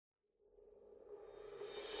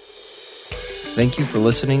Thank you for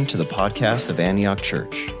listening to the podcast of Antioch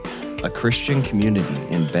Church, a Christian community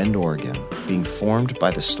in Bend, Oregon, being formed by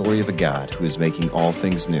the story of a God who is making all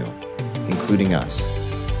things new, including us.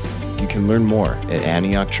 You can learn more at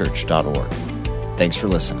antiochchurch.org. Thanks for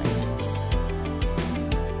listening.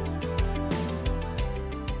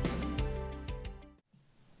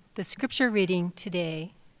 The scripture reading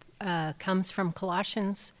today comes from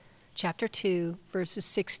Colossians chapter 2, verses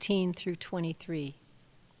 16 through 23.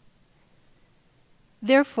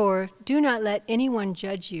 Therefore, do not let anyone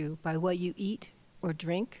judge you by what you eat or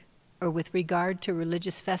drink, or with regard to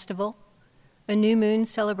religious festival, a new moon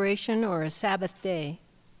celebration, or a Sabbath day.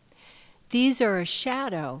 These are a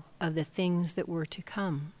shadow of the things that were to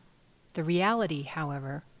come. The reality,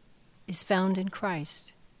 however, is found in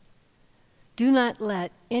Christ. Do not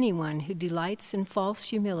let anyone who delights in false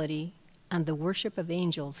humility and the worship of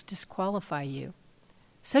angels disqualify you.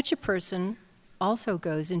 Such a person also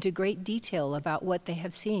goes into great detail about what they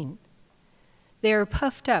have seen. They are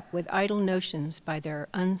puffed up with idle notions by their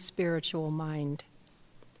unspiritual mind.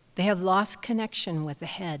 They have lost connection with the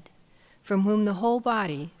head, from whom the whole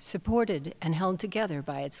body, supported and held together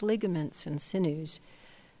by its ligaments and sinews,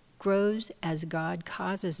 grows as God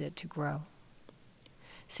causes it to grow.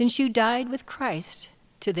 Since you died with Christ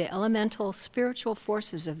to the elemental spiritual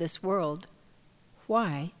forces of this world,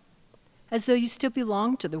 why, as though you still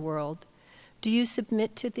belong to the world, do you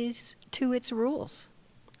submit to its rules?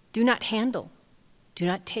 Do not handle, do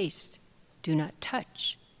not taste, do not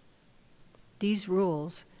touch. These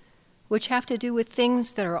rules, which have to do with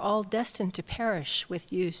things that are all destined to perish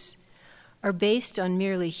with use, are based on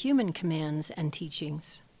merely human commands and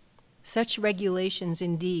teachings. Such regulations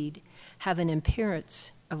indeed have an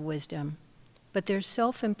appearance of wisdom, but their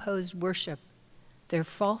self-imposed worship, their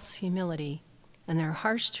false humility, and their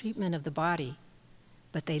harsh treatment of the body,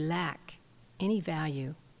 but they lack any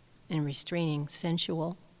value in restraining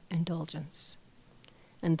sensual indulgence.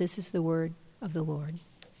 And this is the word of the Lord.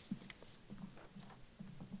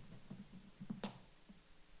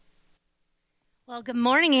 Well, good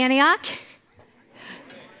morning, Antioch.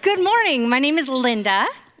 Good morning. My name is Linda,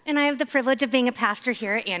 and I have the privilege of being a pastor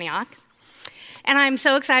here at Antioch. And I'm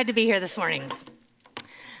so excited to be here this morning.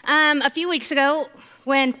 A few weeks ago,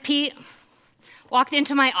 when Pete walked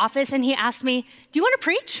into my office and he asked me, "Do you want to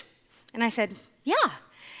preach?" And I said, "Yeah."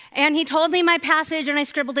 And he told me my passage, and I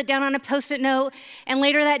scribbled it down on a Post-it note. And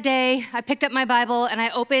later that day, I picked up my Bible, and I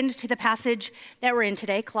opened to the passage that we're in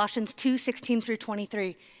today, Colossians 2, 16 through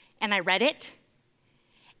 23. And I read it,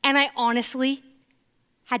 and I honestly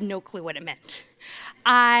had no clue what it meant.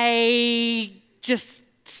 I just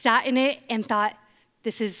sat in it and thought,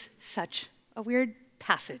 this is such a weird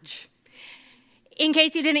passage. In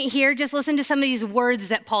case you didn't hear, just listen to some of these words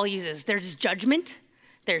that Paul uses. There's judgment,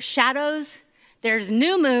 there's shadows, there's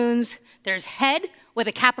new moons, there's head with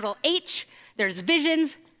a capital H, there's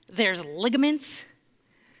visions, there's ligaments.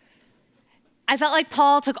 I felt like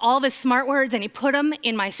Paul took all of his smart words and he put them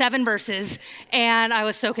in my 7 verses, and I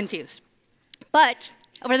was so confused. But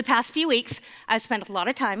over the past few weeks, I've spent a lot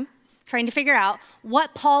of time trying to figure out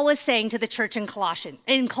what Paul was saying to the church in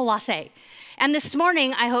Colossae. And this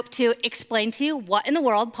morning, I hope to explain to you what in the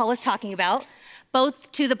world Paul was talking about,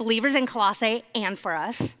 both to the believers in Colossae and for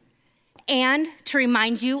us, and to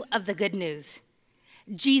remind you of the good news.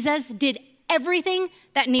 Jesus did everything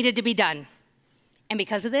that needed to be done. And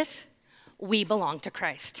because of this, we belong to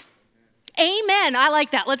Christ. Amen. I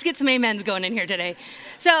like that. Let's get some amens going in here today.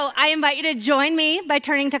 So I invite you to join me by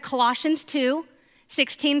turning to Colossians 2,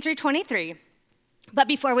 16 through 23. But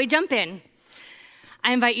before we jump in,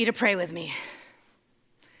 I invite you to pray with me.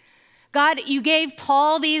 God, you gave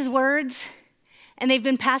Paul these words, and they've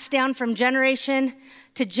been passed down from generation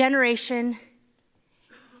to generation,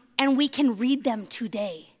 and we can read them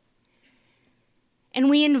today. And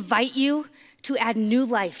we invite you to add new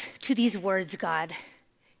life to these words, God.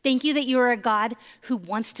 Thank you that you are a God who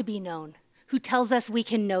wants to be known, who tells us we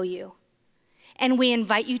can know you. And we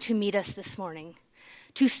invite you to meet us this morning,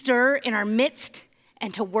 to stir in our midst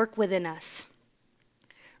and to work within us.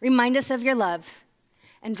 Remind us of your love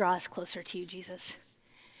and draw us closer to you, Jesus.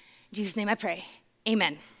 In Jesus' name I pray.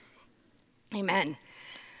 Amen. Amen.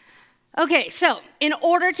 Okay, so in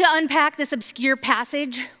order to unpack this obscure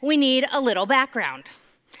passage, we need a little background.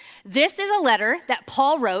 This is a letter that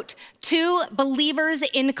Paul wrote to believers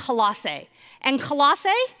in Colossae. And Colossae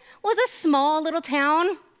was a small little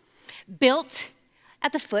town built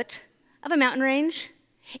at the foot of a mountain range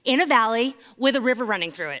in a valley with a river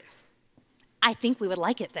running through it. I think we would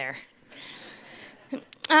like it there.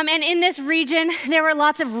 And in this region, there were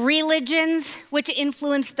lots of religions which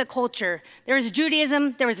influenced the culture. There was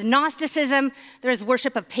Judaism, there was Gnosticism, there was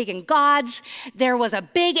worship of pagan gods, there was a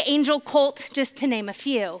big angel cult, just to name a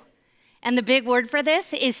few. And the big word for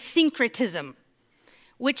this is syncretism,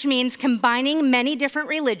 which means combining many different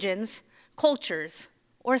religions, cultures,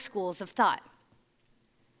 or schools of thought.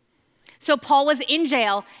 So Paul was in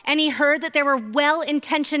jail, and he heard that there were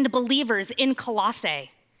well-intentioned believers in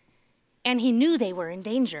Colossae. And he knew they were in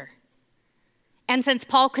danger. And since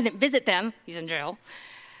Paul couldn't visit them, he's in jail,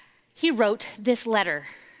 he wrote this letter.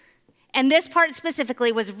 And this part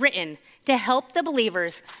specifically was written to help the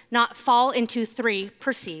believers not fall into 3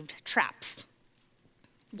 perceived traps.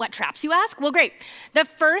 What traps, you ask? Well, great. The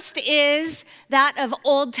first is that of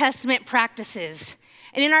Old Testament practices.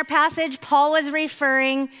 And in our passage, Paul was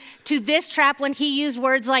referring to this trap when he used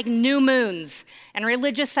words like new moons and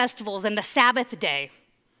religious festivals and the Sabbath day.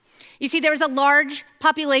 You see, there was a large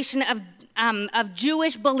population of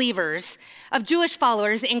Jewish believers, of Jewish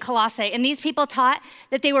followers in Colossae, and these people taught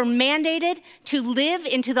that they were mandated to live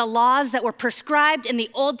into the laws that were prescribed in the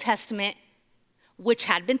Old Testament, which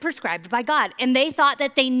had been prescribed by God, and they thought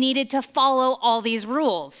that they needed to follow all these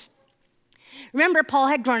rules. Remember, Paul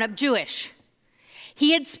had grown up Jewish.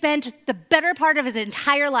 He had spent the better part of his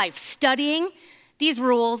entire life studying these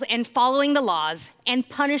rules and following the laws and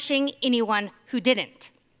punishing anyone who didn't.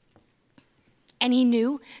 And he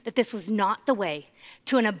knew that this was not the way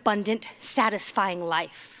to an abundant, satisfying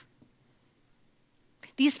life.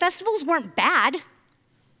 These festivals weren't bad,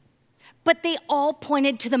 but they all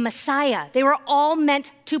pointed to the Messiah. They were all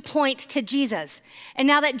meant to point to Jesus. And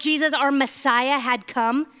now that Jesus, our Messiah, had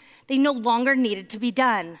come, they no longer needed to be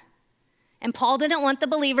done. And Paul didn't want the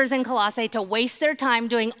believers in Colossae to waste their time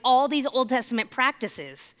doing all these Old Testament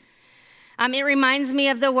practices. It reminds me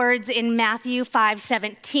of the words in Matthew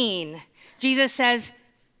 5:17. Jesus says,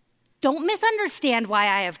 "Don't misunderstand why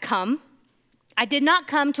I have come. I did not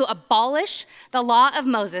come to abolish the law of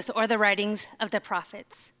Moses or the writings of the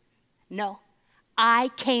prophets. No, I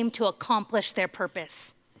came to accomplish their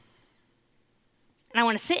purpose." And I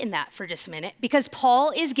want to sit in that for just a minute because Paul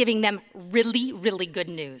is giving them really, really good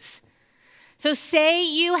news. So say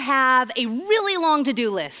you have a really long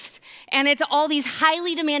to-do list, and it's all these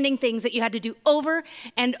highly demanding things that you had to do over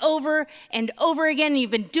and over and over again, and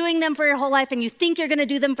you've been doing them for your whole life, and you think you're going to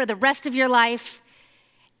do them for the rest of your life,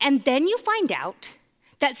 and then you find out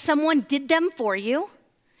that someone did them for you,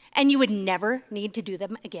 and you would never need to do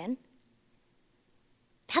them again.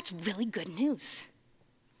 That's really good news.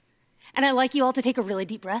 And I'd like you all to take a really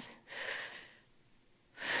deep breath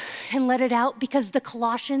and let it out, because the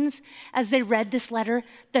Colossians, as they read this letter,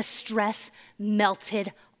 the stress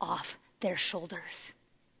melted off their shoulders.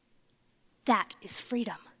 That is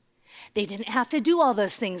freedom. They didn't have to do all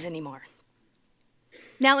those things anymore.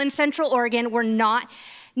 Now, in Central Oregon, we're not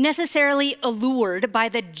necessarily allured by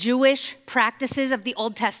the Jewish practices of the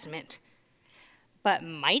Old Testament, but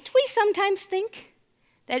might we sometimes think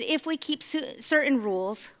that if we keep certain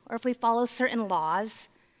rules or if we follow certain laws,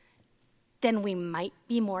 then we might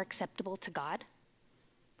be more acceptable to God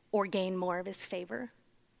or gain more of his favor?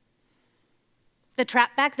 The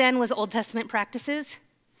trap back then was Old Testament practices,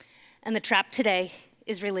 and the trap today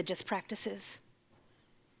is religious practices.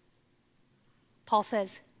 Paul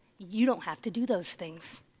says, you don't have to do those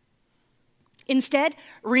things. Instead,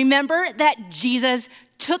 remember that Jesus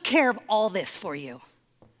took care of all this for you.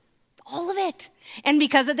 All of it. And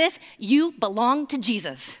because of this, you belong to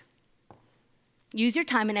Jesus. Use your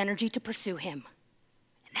time and energy to pursue him.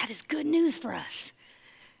 And that is good news for us.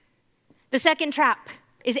 The second trap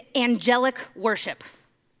is angelic worship.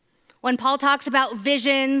 When Paul talks about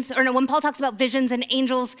visions and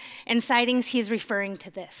angels and sightings, he's referring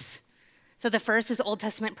to this. So the first is Old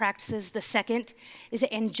Testament practices. The second is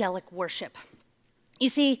angelic worship. You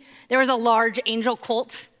see, there was a large angel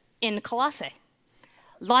cult in Colossae.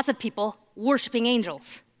 Lots of people worshiping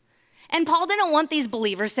angels. And Paul didn't want these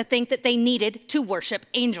believers to think that they needed to worship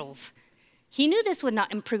angels. He knew this would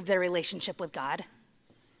not improve their relationship with God.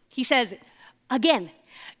 He says, again,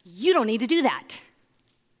 you don't need to do that.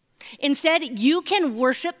 Instead, you can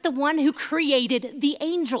worship the one who created the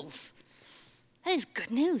angels. That is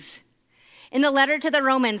good news. In the letter to the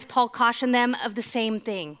Romans, Paul cautioned them of the same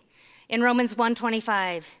thing. In Romans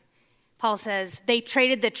 1:25, Paul says, they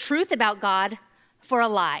traded the truth about God for a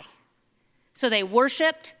lie. So they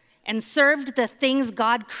worshiped and served the things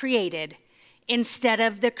God created instead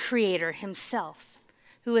of the Creator himself,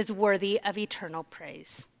 who is worthy of eternal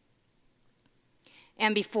praise.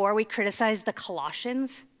 And before we criticize the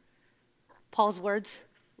Colossians, Paul's words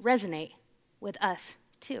resonate with us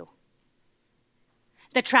too.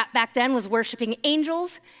 The trap back then was worshiping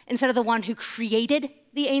angels instead of the one who created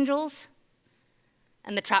the angels.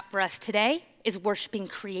 And the trap for us today is worshiping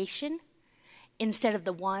creation instead of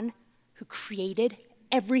the one who created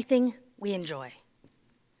everything we enjoy.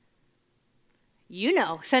 You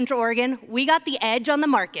know, Central Oregon, we got the edge on the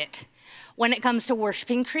market when it comes to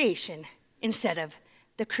worshiping creation instead of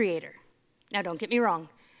the Creator. Now, don't get me wrong.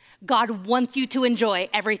 God wants you to enjoy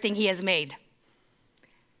everything He has made.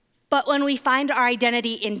 But when we find our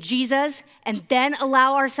identity in Jesus and then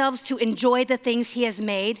allow ourselves to enjoy the things He has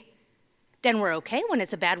made, then we're okay when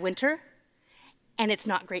it's a bad winter and it's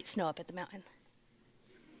not great snow up at the mountain.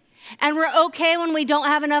 And we're okay when we don't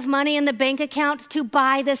have enough money in the bank account to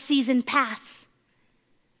buy the season pass.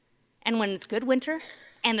 And when it's good winter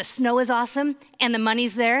and the snow is awesome and the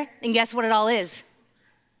money's there, then guess what it all is?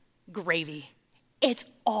 Gravy. It's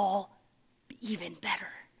all even better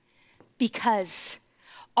because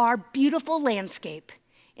our beautiful landscape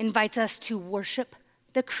invites us to worship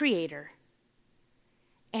the Creator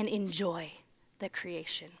and enjoy the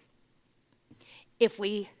creation. If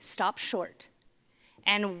we stop short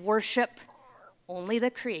and worship only the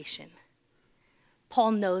creation,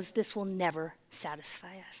 Paul knows this will never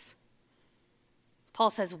satisfy us. Paul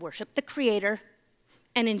says, worship the Creator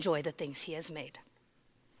and enjoy the things He has made.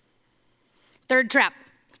 Third trap,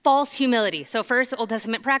 false humility. So first, Old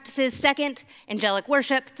Testament practices. Second, angelic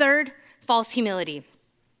worship. Third, false humility.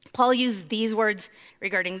 Paul used these words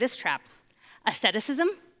regarding this trap: asceticism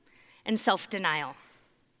and self-denial.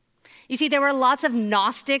 You see, there were lots of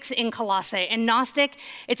Gnostics in Colossae. And Gnostic,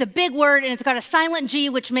 it's a big word, and it's got a silent G,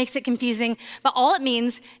 which makes it confusing. But all it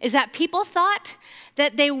means is that people thought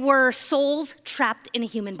that they were souls trapped in a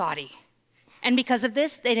human body. And because of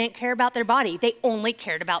this, they didn't care about their body. They only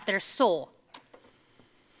cared about their soul,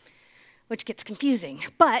 which gets confusing.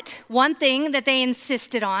 But one thing that they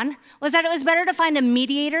insisted on was that it was better to find a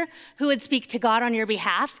mediator who would speak to God on your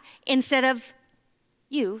behalf instead of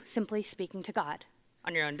you simply speaking to God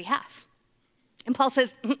on your own behalf. And Paul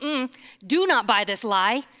says, do not buy this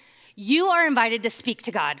lie. You are invited to speak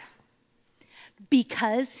to God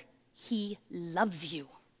because He loves you.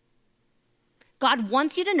 God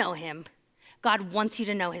wants you to know Him. God wants you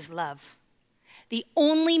to know His love. The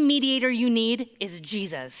only mediator you need is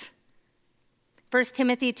Jesus. 1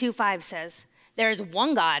 Timothy 2:5 says, there is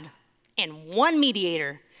one God and one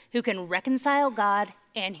mediator who can reconcile God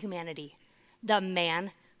and humanity, the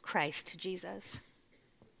man Christ Jesus.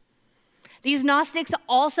 These Gnostics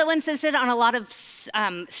also insisted on a lot of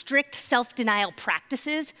strict self-denial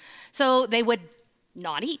practices. So they would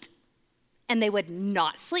not eat and they would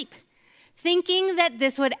not sleep, thinking that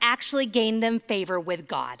this would actually gain them favor with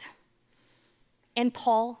God. And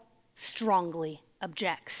Paul strongly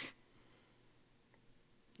objects.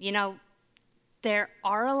 You know, there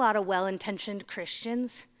are a lot of well-intentioned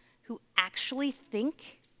Christians who actually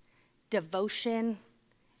think devotion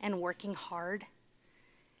and working hard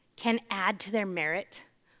can add to their merit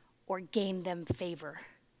or gain them favor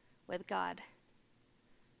with God.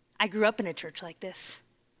 I grew up in a church like this.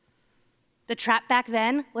 The trap back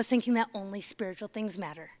then was thinking that only spiritual things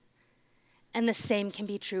matter. And the same can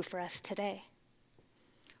be true for us today.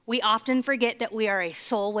 We often forget that we are a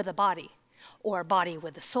soul with a body, or a body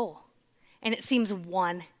with a soul. And it seems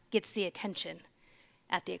one gets the attention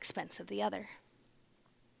at the expense of the other.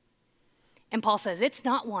 And Paul says it's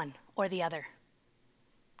not one or the other.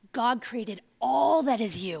 God created all that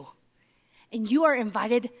is you. And you are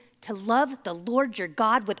invited to love the Lord your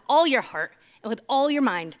God with all your heart and with all your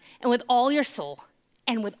mind and with all your soul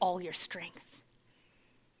and with all your strength.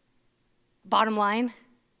 Bottom line,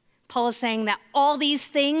 Paul is saying that all these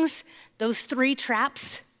things, those three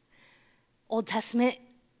traps, Old Testament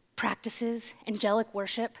practices, angelic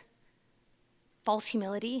worship, false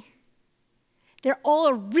humility, they're all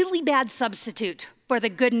a really bad substitute for the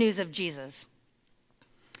good news of Jesus.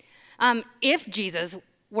 If Jesus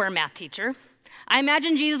were a math teacher, I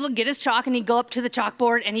imagine Jesus would get his chalk and he'd go up to the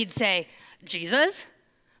chalkboard and he'd say, Jesus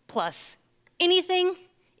plus anything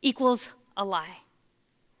equals a lie.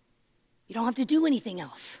 You don't have to do anything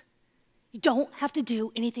else. You don't have to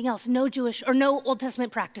do anything else. No Jewish or no Old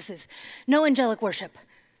Testament practices, no angelic worship,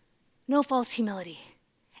 no false humility.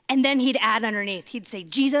 And then he'd add underneath, he'd say,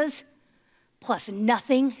 Jesus plus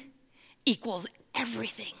nothing equals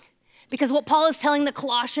everything. Because what Paul is telling the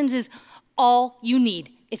Colossians is all you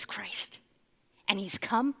need is Christ. And he's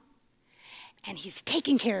come and he's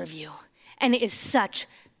taken care of you. And it is such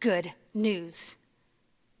good news.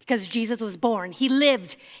 Because Jesus was born, he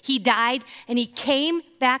lived, he died, and he came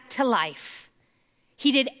back to life.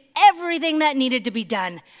 He did everything that needed to be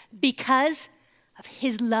done because of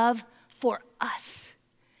his love for us.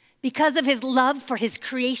 because of his love for his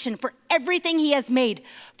creation, for everything he has made,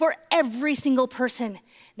 for every single person.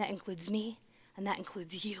 That includes me, and that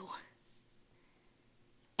includes you.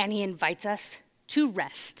 And he invites us to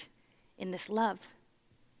rest in this love.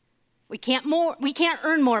 We can't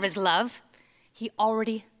earn more of his love. He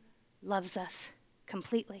already loves us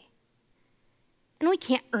completely. And we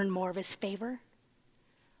can't earn more of his favor.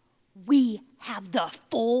 We have the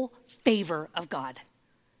full favor of God.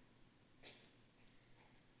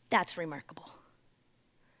 That's remarkable.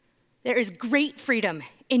 There is great freedom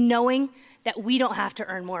in knowing that we don't have to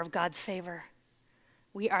earn more of God's favor.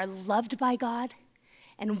 We are loved by God,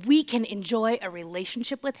 and we can enjoy a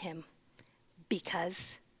relationship with him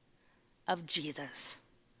because of Jesus.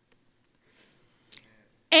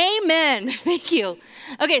 Amen. Thank you.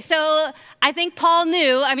 Okay, so I think Paul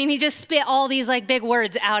knew, he just spit all these big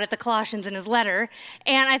words out at the Colossians in his letter,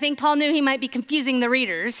 and I think Paul knew he might be confusing the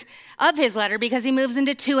readers of his letter because he moves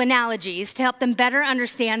into two analogies to help them better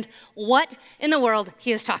understand what in the world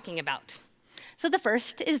he is talking about. So the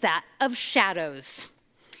first is that of shadows.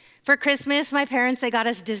 For Christmas, my parents, they got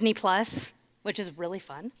us Disney Plus, which is really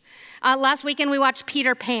fun. Last weekend, we watched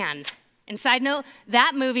Peter Pan. And side note,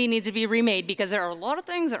 that movie needs to be remade because there are a lot of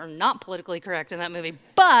things that are not politically correct in that movie.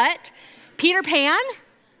 But Peter Pan,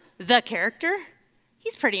 the character,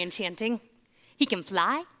 he's pretty enchanting. He can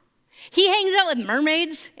fly. He hangs out with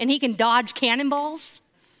mermaids, and he can dodge cannonballs.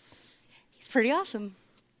 He's pretty awesome.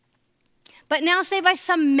 But now, say by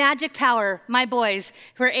some magic power, my boys,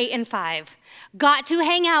 who are 8 and 5, got to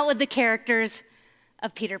hang out with the characters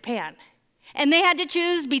of Peter Pan. And they had to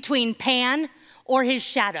choose between Pan or his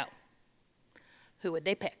shadow. Who would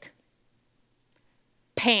they pick?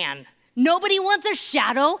 Pan. Nobody wants a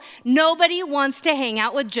shadow. Nobody wants to hang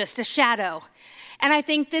out with just a shadow. And I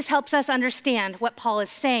think this helps us understand what Paul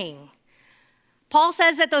is saying. Paul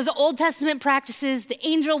says that those Old Testament practices, the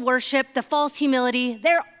angel worship, the false humility,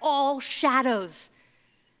 they're all shadows.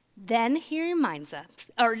 Then he reminds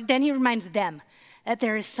them that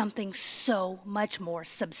there is something so much more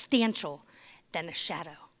substantial than a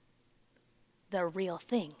shadow. The real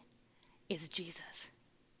thing is Jesus.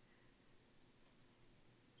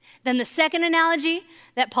 Then the second analogy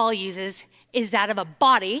that Paul uses is that of a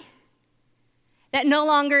body that no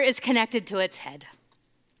longer is connected to its head.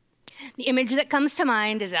 The image that comes to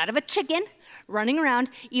mind is that of a chicken running around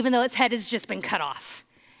even though its head has just been cut off.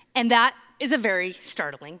 And that is a very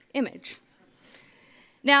startling image.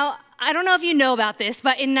 Now, I don't know if you know about this,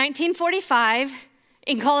 but in 1945,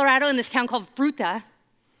 in Colorado, in this town called Fruita,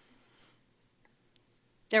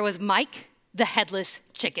 there was Mike the Headless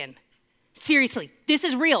Chicken. Seriously, this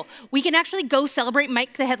is real. We can actually go celebrate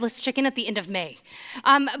Mike the Headless Chicken at the end of May.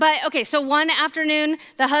 So one afternoon,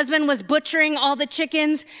 the husband was butchering all the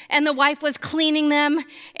chickens, and the wife was cleaning them,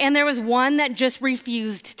 and there was one that just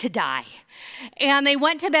refused to die. And they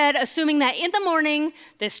went to bed assuming that in the morning,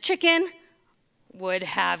 this chicken would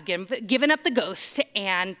have given up the ghost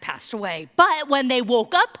and passed away. But when they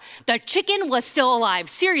woke up, the chicken was still alive,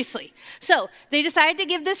 seriously. So they decided to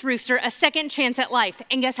give this rooster a second chance at life.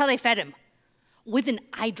 And guess how they fed him? With an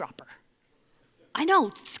eyedropper. I know,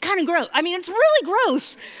 it's kind of gross. It's really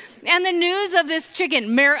gross. And the news of this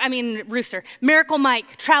rooster, Miracle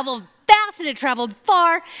Mike, traveled fast and it traveled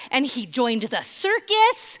far, and he joined the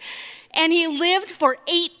circus, and he lived for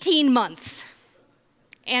 18 months.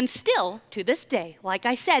 And still, to this day, like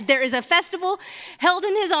I said, there is a festival held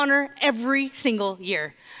in his honor every single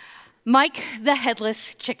year. Mike the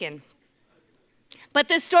Headless Chicken. But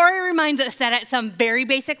this story reminds us that at some very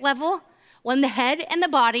basic level, when the head and the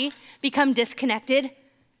body become disconnected,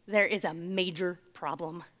 there is a major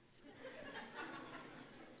problem.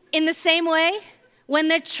 In the same way, when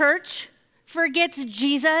the church forgets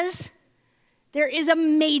Jesus, there is a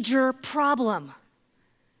major problem.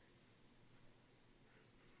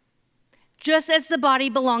 Just as the body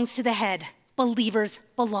belongs to the head, believers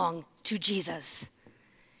belong to Jesus.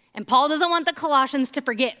 And Paul doesn't want the Colossians to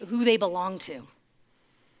forget who they belong to.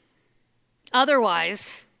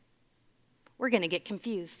 Otherwise, we're going to get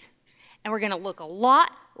confused. And we're going to look a lot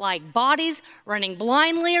like bodies running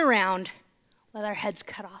blindly around with our heads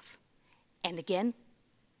cut off. And again,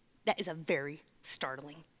 that is a very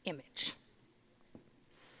startling image.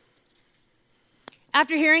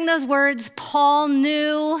 After hearing those words, Paul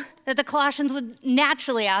knew that the Colossians would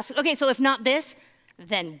naturally ask, okay, so if not this,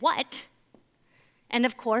 then what? And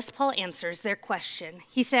of course, Paul answers their question.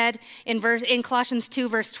 He said in Colossians 2,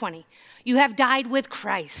 verse 20, you have died with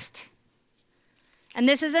Christ. And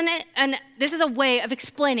this is a way of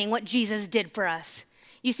explaining what Jesus did for us.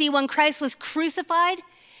 You see, when Christ was crucified,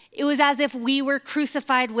 it was as if we were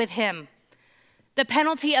crucified with him. The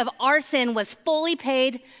penalty of our sin was fully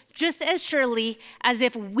paid just as surely as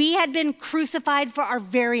if we had been crucified for our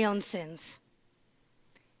very own sins.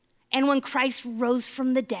 And when Christ rose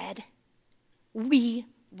from the dead, we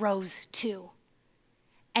rose too.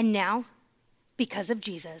 And now, because of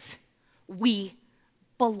Jesus, we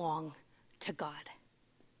belong to God.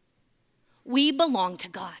 We belong to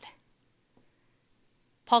God.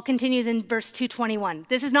 Paul continues in verse 221.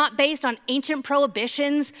 This is not based on ancient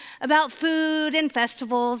prohibitions about food and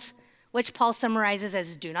festivals, which Paul summarizes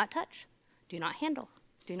as do not touch, do not handle,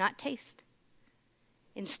 do not taste.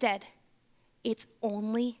 Instead, it's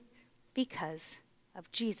only because of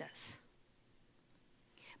Jesus.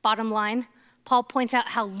 Bottom line, Paul points out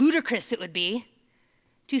how ludicrous it would be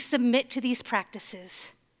to submit to these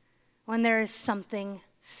practices when there is something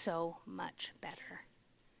so much better.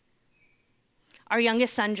 Our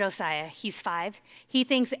youngest son, Josiah, he's 5. He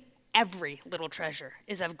thinks every little treasure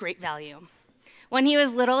is of great value. When he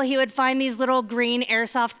was little, he would find these little green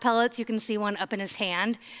airsoft pellets. You can see one up in his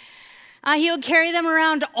hand. He would carry them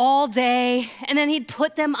around all day, and then he'd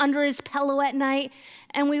put them under his pillow at night,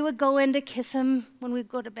 and we would go in to kiss him when we'd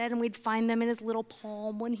go to bed, and we'd find them in his little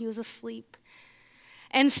palm when he was asleep.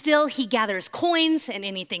 And still, he gathers coins and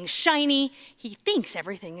anything shiny. He thinks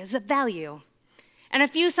everything is of value. And a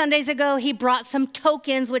few Sundays ago, he brought some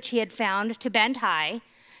tokens which he had found to Bend High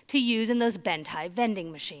to use in those Bend High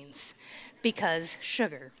vending machines, because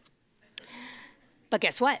sugar. But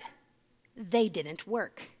guess what? They didn't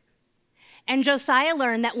work. And Josiah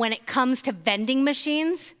learned that when it comes to vending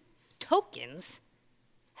machines, tokens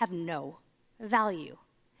have no value.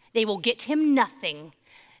 They will get him nothing.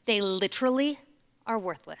 They literally are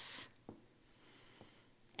worthless.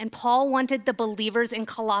 And Paul wanted the believers in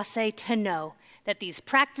Colossae to know that these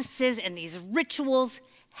practices and these rituals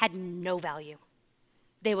had no value.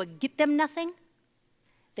 They would get them nothing.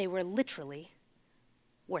 They were literally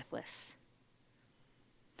worthless.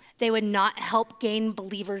 They would not help gain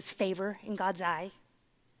believers' favor in God's eye.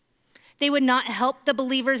 They would not help the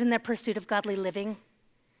believers in their pursuit of godly living.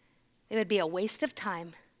 It would be a waste of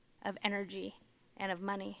time, of energy, and of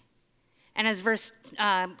money. And as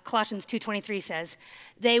Colossians 2:23 says,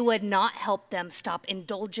 they would not help them stop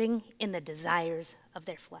indulging in the desires of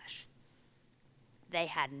their flesh. They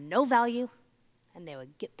had no value, and they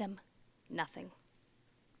would get them nothing.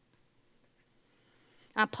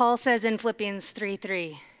 Paul says in Philippians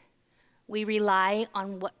 3:3, we rely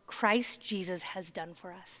on what Christ Jesus has done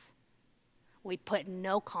for us. We put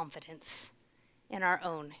no confidence in our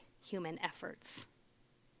own human efforts.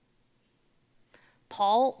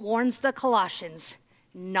 Paul warns the Colossians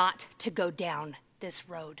not to go down this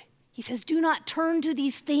road. He says, do not turn to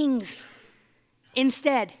these things.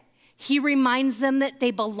 Instead, he reminds them that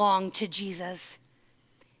they belong to Jesus,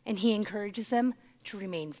 and he encourages them to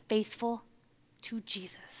remain faithful to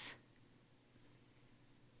Jesus.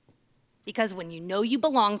 Because when you know you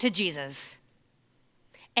belong to Jesus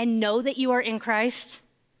and know that you are in Christ,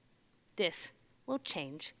 this will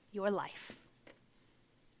change your life.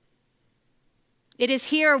 It is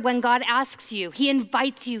here when God asks you, he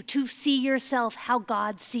invites you to see yourself how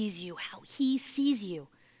God sees you, how he sees you.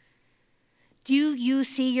 Do you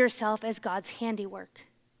see yourself as God's handiwork,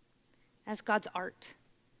 as God's art?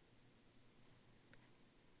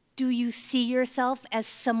 Do you see yourself as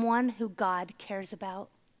someone who God cares about?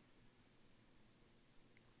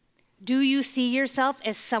 Do you see yourself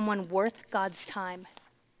as someone worth God's time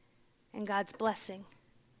and God's blessing?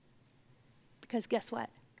 Because guess what?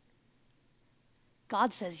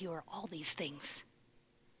 God says you are all these things.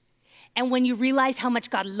 And when you realize how much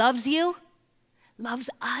God loves you, loves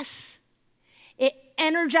us, it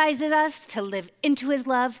energizes us to live into his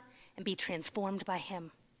love and be transformed by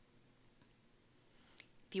him.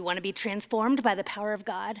 If you want to be transformed by the power of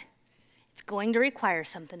God, it's going to require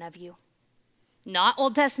something of you. Not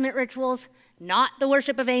Old Testament rituals, not the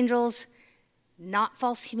worship of angels, not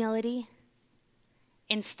false humility.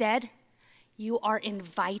 Instead, you are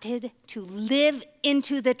invited to live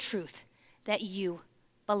into the truth that you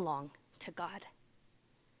belong to God.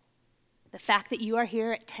 The fact that you are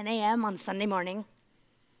here at 10 a.m. on Sunday morning,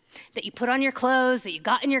 that you put on your clothes, that you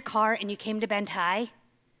got in your car and you came to Bend High,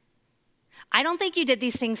 I don't think you did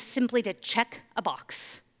these things simply to check a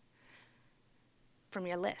box from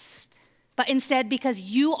your list, but instead because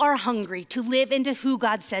you are hungry to live into who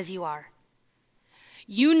God says you are.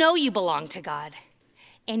 You know you belong to God,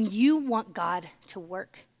 and you want God to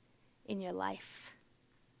work in your life.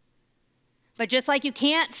 But just like you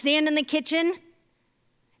can't stand in the kitchen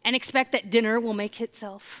and expect that dinner will make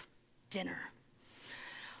itself dinner,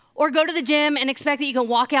 or go to the gym and expect that you can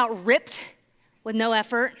walk out ripped with no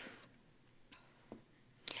effort,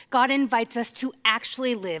 God invites us to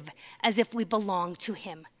actually live as if we belong to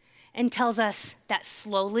him and tells us that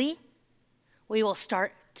slowly we will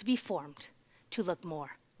start to be formed to look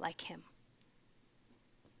more like him.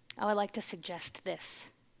 I would like to suggest this.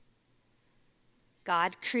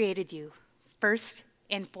 God created you first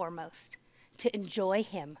and foremost to enjoy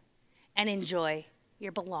him and enjoy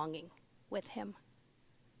your belonging with him.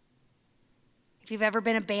 If you've ever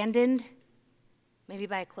been abandoned, maybe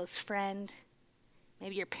by a close friend,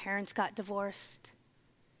 maybe your parents got divorced,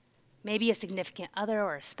 maybe a significant other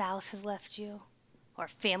or a spouse has left you, or a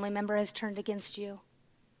family member has turned against you,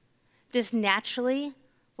 this naturally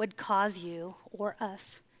would cause you or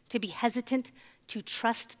us to be hesitant to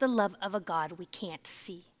trust the love of a God we can't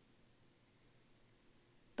see.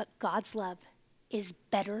 But God's love is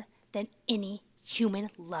better than any human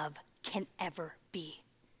love can ever be.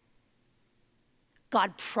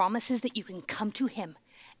 God promises that you can come to him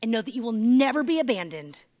and know that you will never be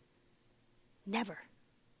abandoned. Never.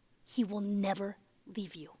 He will never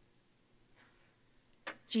leave you.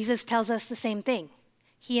 Jesus tells us the same thing.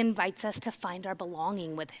 He invites us to find our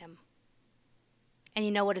belonging with him. And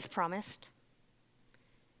you know what is promised?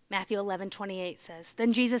 Matthew 11:28 says,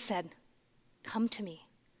 "Then Jesus said, 'Come to me,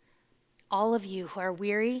 all of you who are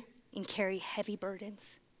weary and carry heavy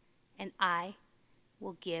burdens, and I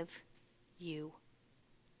will give you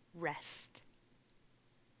rest.'"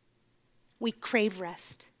 We crave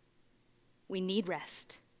rest. We need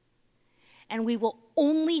rest. And we will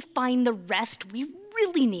only find the rest we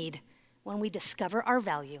really need when we discover our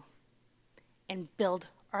value and build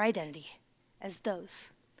our identity as those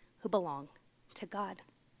who belong to God.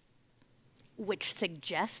 Which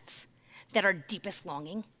suggests that our deepest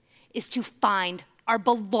longing is to find our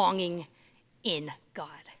belonging in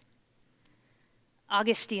God.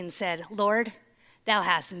 Augustine said, "Lord, thou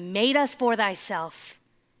hast made us for thyself,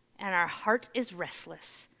 and our heart is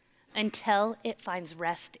restless until it finds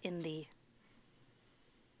rest in thee."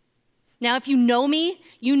 Now, if you know me,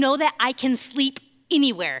 you know that I can sleep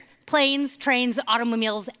anywhere. Planes, trains,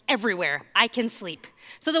 automobiles, everywhere. I can sleep.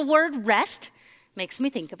 So the word rest makes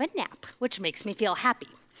me think of a nap, which makes me feel happy.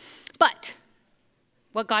 But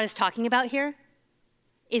what God is talking about here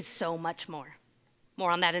is so much more.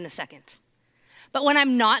 More on that in a second. But when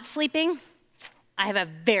I'm not sleeping, I have a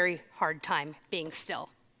very hard time being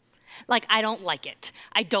still. Like, I don't like it.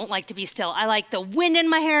 I don't like to be still. I like the wind in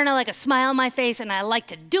my hair, and I like a smile on my face, and I like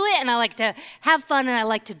to do it, and I like to have fun, and I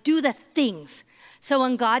like to do the things. So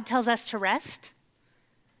when God tells us to rest,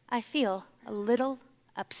 I feel a little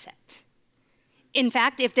upset. In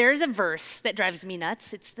fact, if there's a verse that drives me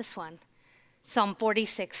nuts, it's this one. Psalm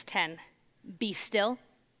 46:10. "Be still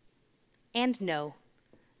and know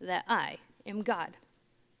that I am God."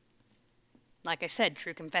 Like I said,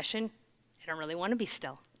 true confession, I don't really want to be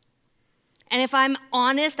still. And if I'm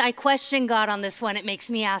honest, I question God on this one. It makes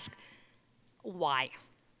me ask, why?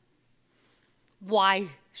 Why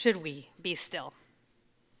should we be still?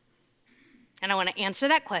 And I want to answer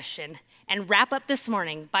that question and wrap up this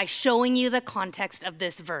morning by showing you the context of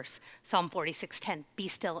this verse, Psalm 46:10, "Be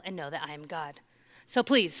still and know that I am God." So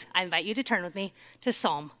please, I invite you to turn with me to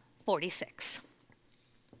Psalm 46.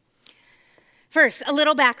 First, a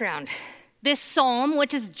little background. This psalm,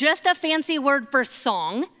 which is just a fancy word for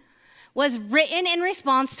song, was written in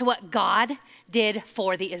response to what God did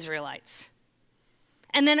for the Israelites.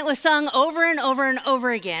 And then it was sung over and over and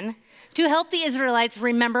over again to help the Israelites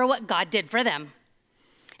remember what God did for them.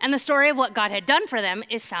 And the story of what God had done for them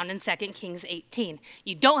is found in 2 Kings 18.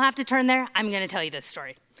 You don't have to turn there. I'm going to tell you this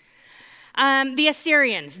story. The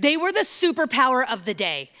Assyrians, they were the superpower of the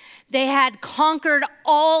day. They had conquered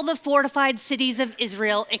all the fortified cities of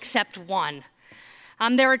Israel except one.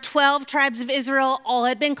 There were 12 tribes of Israel. All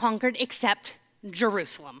had been conquered except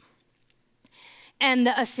Jerusalem. And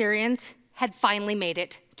the Assyrians had finally made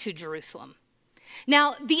it to Jerusalem.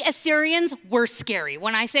 Now, the Assyrians were scary.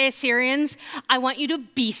 When I say Assyrians, I want you to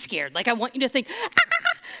be scared. Like, I want you to think,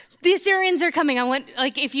 the Assyrians are coming.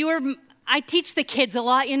 I teach the kids a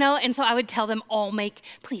lot, and so I would tell them all,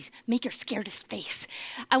 please make your scaredest face.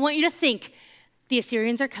 I want you to think, the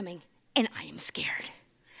Assyrians are coming, and I am scared.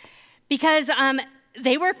 Because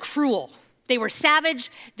they were cruel. They were savage.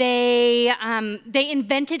 They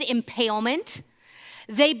invented impalement.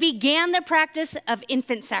 They began the practice of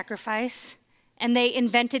infant sacrifice, and they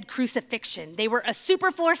invented crucifixion. They were a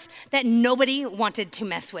super force that nobody wanted to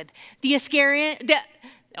mess with.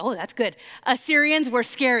 That's good. Assyrians were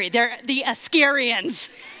scary. They're the Ascarians.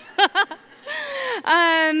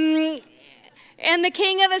 And the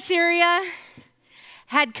king of Assyria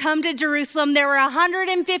had come to Jerusalem. There were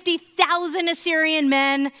 150,000 Assyrian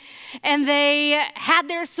men, and they had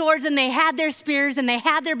their swords, and they had their spears, and they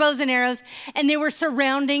had their bows and arrows, and they were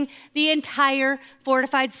surrounding the entire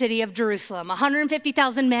fortified city of Jerusalem.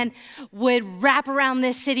 150,000 men would wrap around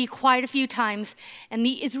this city quite a few times, and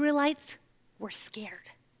the Israelites were scared.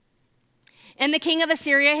 And the king of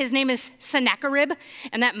Assyria, his name is Sennacherib,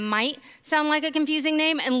 and that might sound like a confusing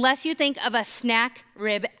name unless you think of a snack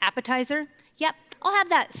rib appetizer. Yep, I'll have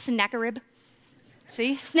that Sennacherib.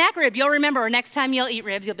 See, snack rib, you'll remember, or next time you'll eat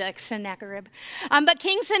ribs, you'll be like, Sennacherib. But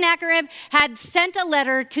King Sennacherib had sent a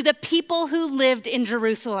letter to the people who lived in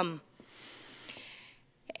Jerusalem.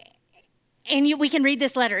 And we can read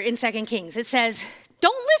this letter in 2 Kings. It says,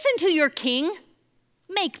 "Don't listen to your king,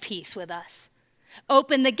 make peace with us.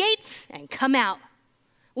 Open the gates and come out.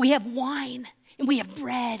 We have wine, and we have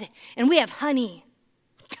bread, and we have honey.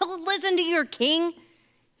 Don't listen to your king.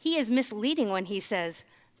 He is misleading when he says,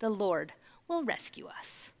 'The Lord will rescue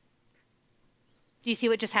us.'" Do you see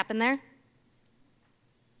what just happened there?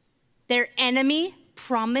 Their enemy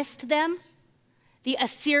promised them, the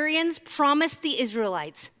Assyrians promised the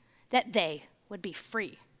Israelites that they would be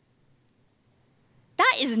free.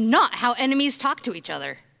 That is not how enemies talk to each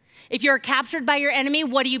other. If you're captured by your enemy,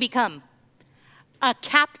 what do you become? A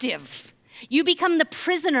captive. You become the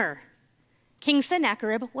prisoner. King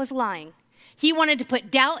Sennacherib was lying. He wanted to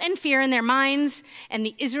put doubt and fear in their minds, and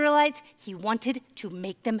the Israelites, he wanted to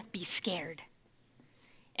make them be scared.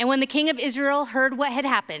 And when the king of Israel heard what had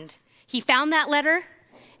happened, he found that letter,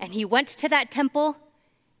 and he went to that temple,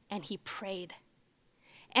 and he prayed.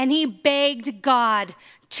 And he begged God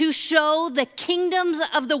to show the kingdoms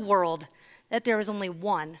of the world that there was only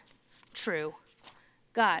one true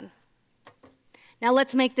God. Now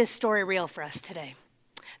let's make this story real for us today.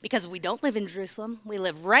 Because we don't live in Jerusalem, we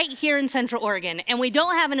live right here in Central Oregon, and we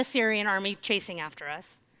don't have an Assyrian army chasing after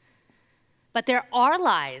us. But there are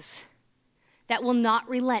lies that will not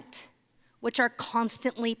relent, which are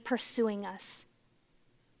constantly pursuing us.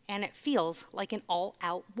 And it feels like an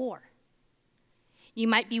all-out war. You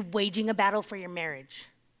might be waging a battle for your marriage.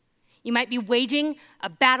 You might be waging a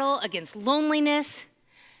battle against loneliness.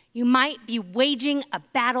 You might be waging a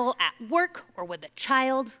battle at work or with a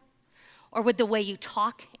child or with the way you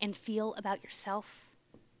talk and feel about yourself.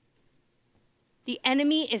 The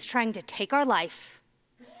enemy is trying to take our life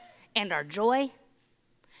and our joy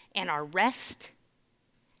and our rest,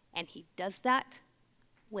 and he does that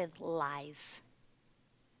with lies.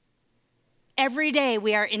 Every day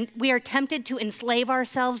we are tempted to enslave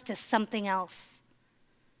ourselves to something else,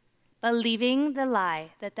 believing the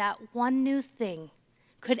lie that one new thing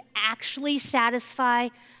could actually satisfy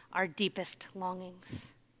our deepest longings.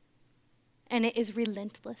 And it is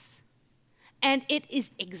relentless, and it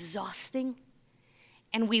is exhausting,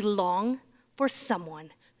 and we long for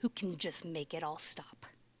someone who can just make it all stop.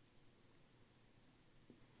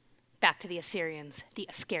 Back to the Assyrians, the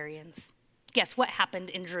Ascarians. Guess what happened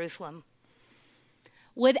in Jerusalem?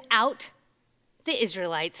 Without the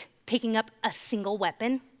Israelites picking up a single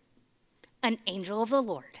weapon, an angel of the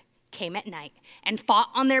Lord came at night and fought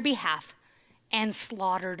on their behalf and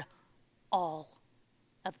slaughtered all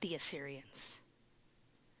of the Assyrians.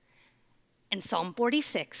 And Psalm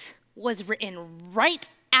 46 was written right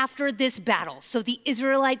after this battle, so the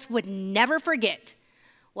Israelites would never forget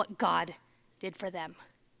what God did for them.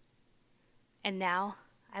 And now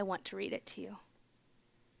I want to read it to you.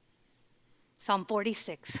 Psalm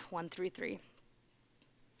 46, 1-3.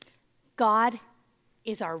 God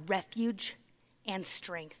is our refuge and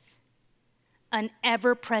strength, an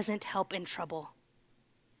ever-present help in trouble.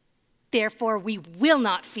 Therefore, we will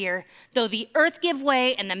not fear, though the earth give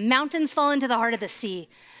way and the mountains fall into the heart of the sea,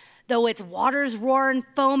 though its waters roar and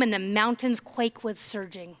foam and the mountains quake with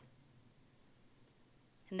surging.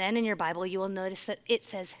 And then in your Bible, you will notice that it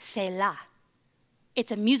says Selah.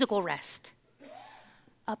 It's a musical rest,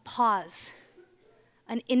 a pause,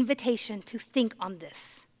 an invitation to think on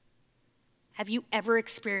this. Have you ever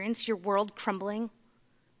experienced your world crumbling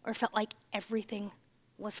or felt like everything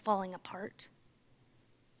was falling apart?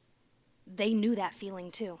 They knew that feeling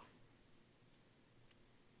too.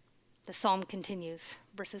 The psalm continues,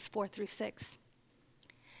 verses 4-6.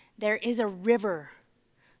 There is a river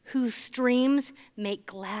whose streams make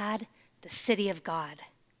glad the city of God,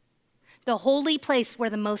 the holy place where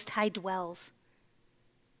the Most High dwells.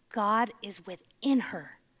 God is within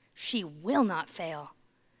her. She will not fail.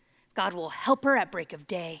 God will help her at break of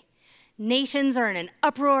day. Nations are in an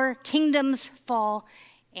uproar, kingdoms fall,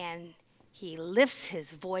 and he lifts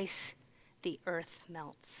his voice, the earth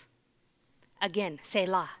melts. Again,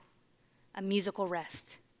 Selah, a musical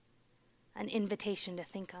rest, an invitation to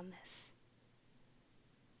think on this.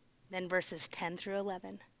 then verses 10 through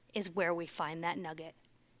 11 is where we find that nugget.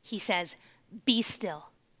 He says, "Be still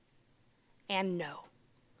and know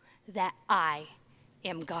that I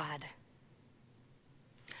am God.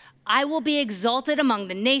 I will be exalted among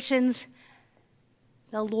the nations.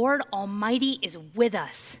 The Lord Almighty is with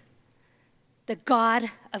us. The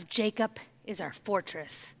God of Jacob is our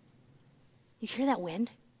fortress." You hear that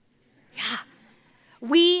wind? Yeah.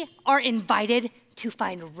 We are invited to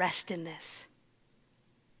find rest in this.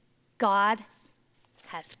 God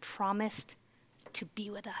has promised to be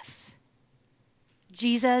with us.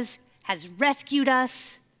 Jesus has rescued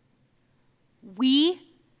us. We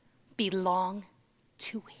belong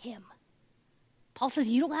to him. Paul says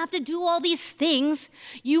you don't have to do all these things.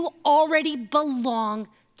 You already belong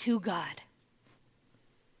to God.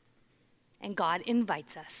 And God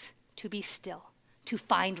invites us to be still, to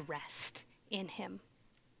find rest in him.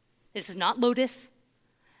 This is not Lotus.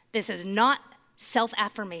 This is not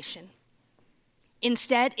self-affirmation.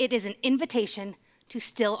 Instead, it is an invitation to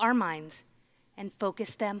still our minds and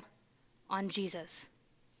focus them on Jesus.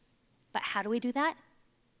 But how do we do that?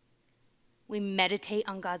 We meditate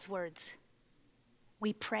on God's words.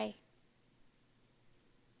 We pray.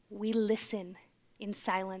 We listen in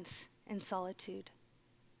silence and solitude.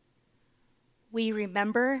 We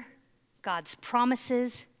remember God's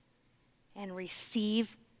promises and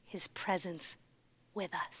receive his presence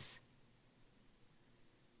with us.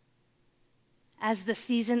 As the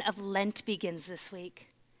season of Lent begins this week,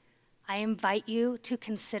 I invite you to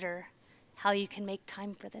consider how you can make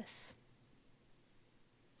time for this.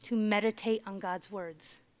 To meditate on God's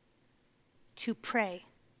words, to pray,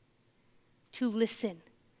 to listen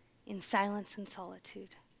in silence and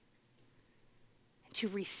solitude, and to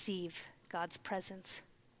receive God's presence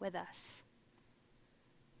with us.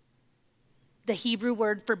 The Hebrew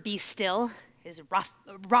word for be still is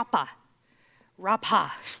rapha.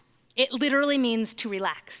 It literally means to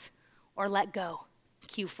relax or let go.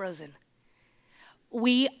 Cue Frozen.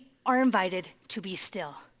 We are invited to be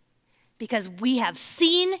still because we have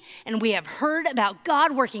seen and we have heard about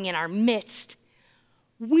God working in our midst.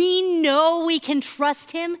 We know we can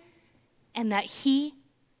trust him and that he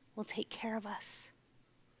will take care of us.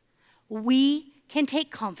 We can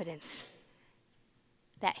take confidence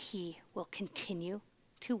that he will continue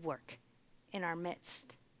to work in our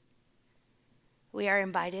midst. We are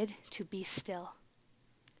invited to be still,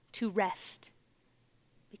 to rest,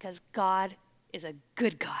 because God is a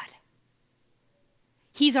good God.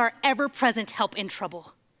 He's our ever-present help in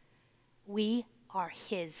trouble. We are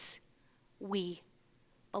his. We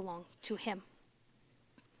belong to him.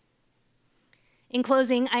 In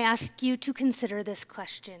closing, I ask you to consider this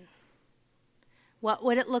question. What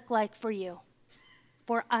would it look like for you,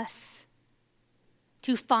 for us,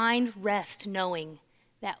 to find rest knowing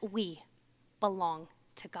that we belong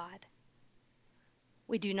to God?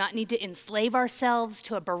 We do not need to enslave ourselves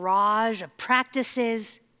to a barrage of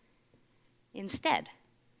practices. Instead,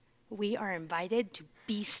 we are invited to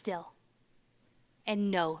be still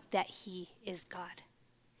and know that he is God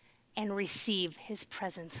and receive his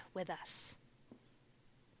presence with us.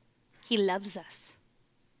 He loves us.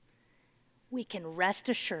 We can rest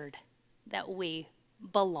assured that we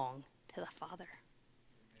belong to the Father.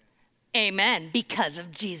 Amen. Because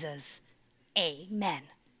of Jesus. Amen.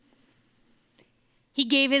 He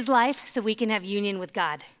gave his life so we can have union with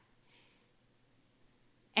God.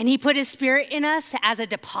 And he put his Spirit in us as a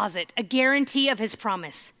deposit, a guarantee of his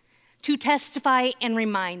promise, to testify and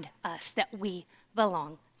remind us that we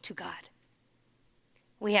belong to God.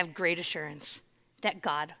 We have great assurance that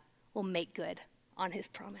God will make good on his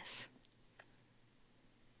promise.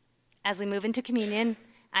 As we move into communion,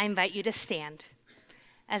 I invite you to stand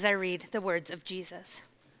as I read the words of Jesus.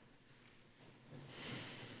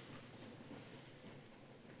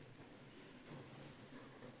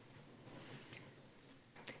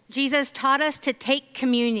 Jesus taught us to take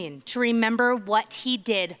communion, to remember what he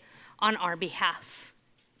did on our behalf.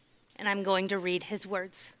 And I'm going to read his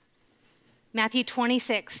words. Matthew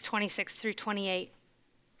 26 through 28.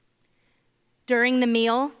 During the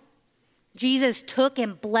meal, Jesus took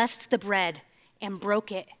and blessed the bread and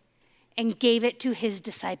broke it and gave it to his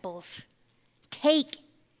disciples. Take,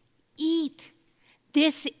 eat.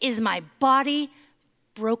 This is my body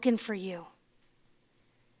broken for you.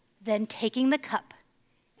 Then taking the cup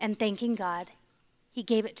and thanking God, he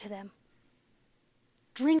gave it to them.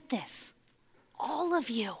 Drink this, all of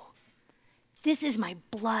you. This is my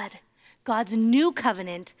blood, God's new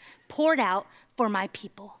covenant poured out for my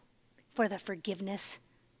people, for the forgiveness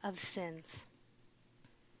of sins.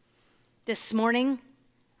 This morning,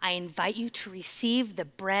 I invite you to receive the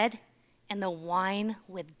bread and the wine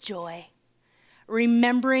with joy.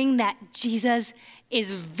 remembering that Jesus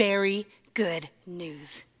is very good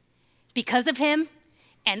news. Because of him,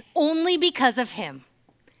 and only because of him,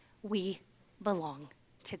 we belong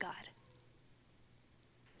to God.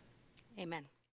 Amen.